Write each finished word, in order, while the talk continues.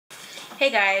Hey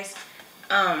guys,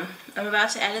 I'm about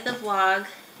to edit the vlog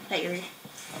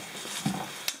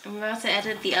I'm about to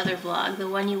edit the other vlog. The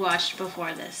one you watched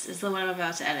before this is the one I'm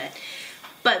about to edit.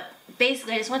 But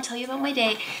basically, I just want to tell you about my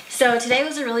day. So today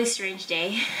was a really strange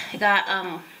day. I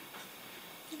got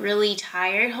really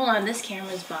tired. Hold on, this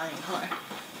camera's bothering. Hold on,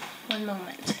 one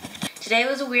moment. Today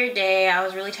was a weird day. I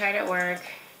was really tired at work.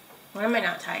 When am I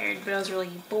not tired? But I was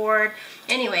really bored.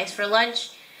 Anyways, for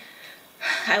lunch,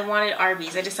 I wanted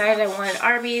Arby's. I decided I wanted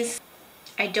Arby's.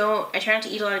 I try not to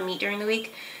eat a lot of meat during the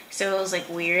week, so it was like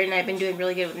weird, and I've been doing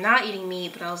really good with not eating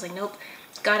meat, but I was like, nope,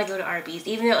 gotta go to Arby's.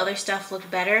 Even though other stuff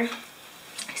looked better,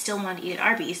 I still wanted to eat at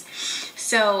Arby's.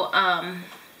 So,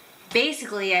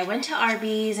 basically, I went to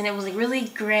Arby's, and it was like really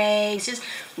gray. It's just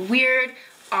weird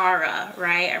aura,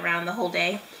 right, around the whole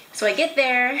day. So I get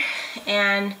there,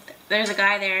 and there's a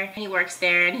guy there, and he works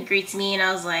there, and he greets me, and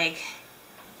I was like,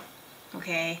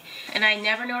 okay. And I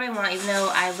never know what I want, even though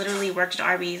I literally worked at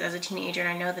Arby's as a teenager and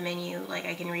I know the menu. Like,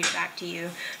 I can read it back to you,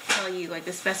 tell you like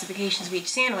the specifications of each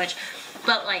sandwich,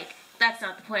 but like that's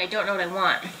not the point. I don't know what I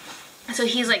want. So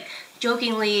he's like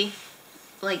jokingly,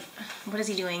 like, what is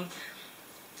he doing?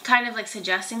 Kind of like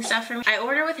suggesting stuff for me. I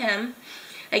order with him,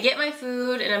 I get my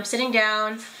food, and I'm sitting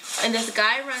down, and this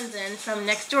guy runs in from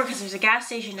next door, because there's a gas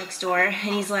station next door, and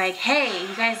he's like, hey,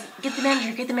 you guys, get the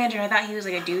manager, get the manager. And I thought he was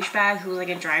like a douchebag who was like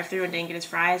in drive-thru and didn't get his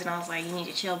fries, and I was like, you need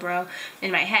to chill, bro,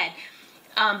 in my head.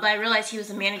 But I realized he was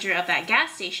the manager of that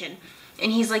gas station,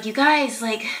 and he's like, you guys,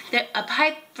 like, a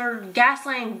pipe for gas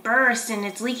line burst, and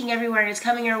it's leaking everywhere, and it's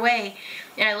coming your way.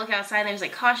 And I look outside, and there's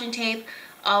like caution tape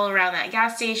all around that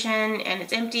gas station, and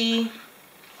it's empty.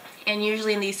 And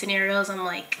usually in these scenarios, I'm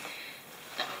like,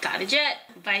 got a jet,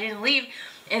 but I didn't leave.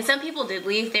 And some people did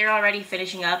leave. They were already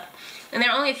finishing up. And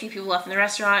there are only a few people left in the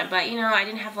restaurant, but you know, I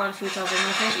didn't have a lot of food, so I was like, I'm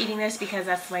gonna finish eating this because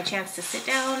that's my chance to sit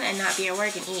down and not be at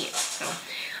work and eat. So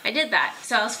I did that.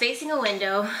 So I was facing a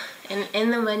window, and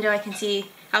in the window I can see,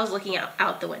 I was looking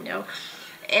out the window,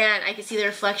 and I could see the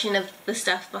reflection of the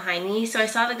stuff behind me. So I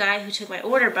saw the guy who took my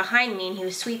order behind me, and he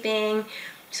was sweeping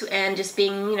and just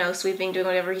being, you know, sweeping, doing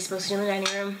whatever he's supposed to do in the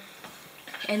dining room.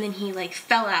 And then he like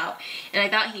fell out, and I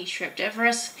thought he tripped at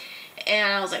first,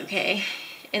 and I was like, okay.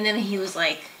 And then he was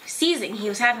like seizing, he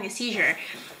was having a seizure,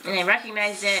 and I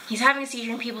recognized it. He's having a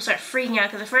seizure, and people start freaking out,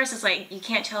 because at first it's like you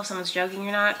can't tell if someone's joking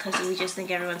or not, because we just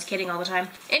think everyone's kidding all the time.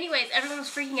 Anyways, everyone was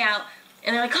freaking out,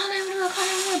 and they're like, call 911, call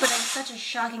 911, but it was such a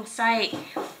shocking sight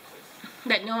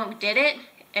that no one did it.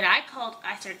 And I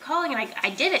started calling, and I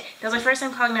did it. That was my first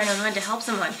time calling 911 to help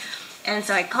someone. And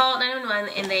so I called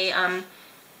 911, and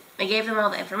I gave them all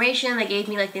the information. They gave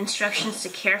me like the instructions to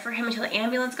care for him until the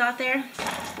ambulance got there.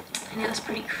 And it was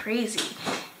pretty crazy.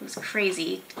 It was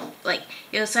crazy. Like,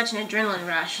 it was such an adrenaline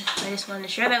rush. I just wanted to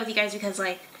share that with you guys because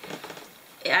like,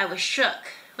 I was shook.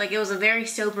 Like, it was a very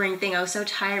sobering thing. I was so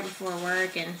tired before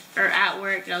work or at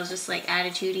work, and I was just like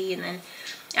attitudey. And then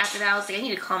after that I was like, I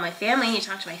need to call my family. I need to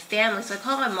talk to my family. So I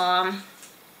called my mom.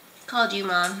 Called you,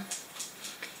 Mom.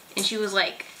 And she was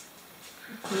like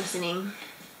listening.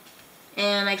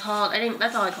 And I called,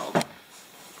 that's all I called.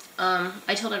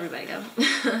 I told everybody though.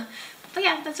 But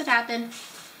yeah, that's what happened.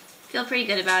 Feel pretty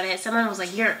good about it. Someone was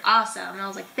like, you're awesome. And I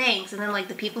was like, thanks. And then like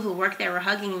the people who worked there were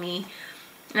hugging me.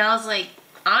 And I was like,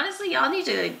 honestly, y'all need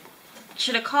to,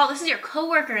 should have called, this is your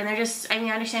coworker. And they're just, I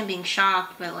mean, I understand being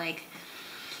shocked, but like,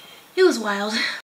 it was wild.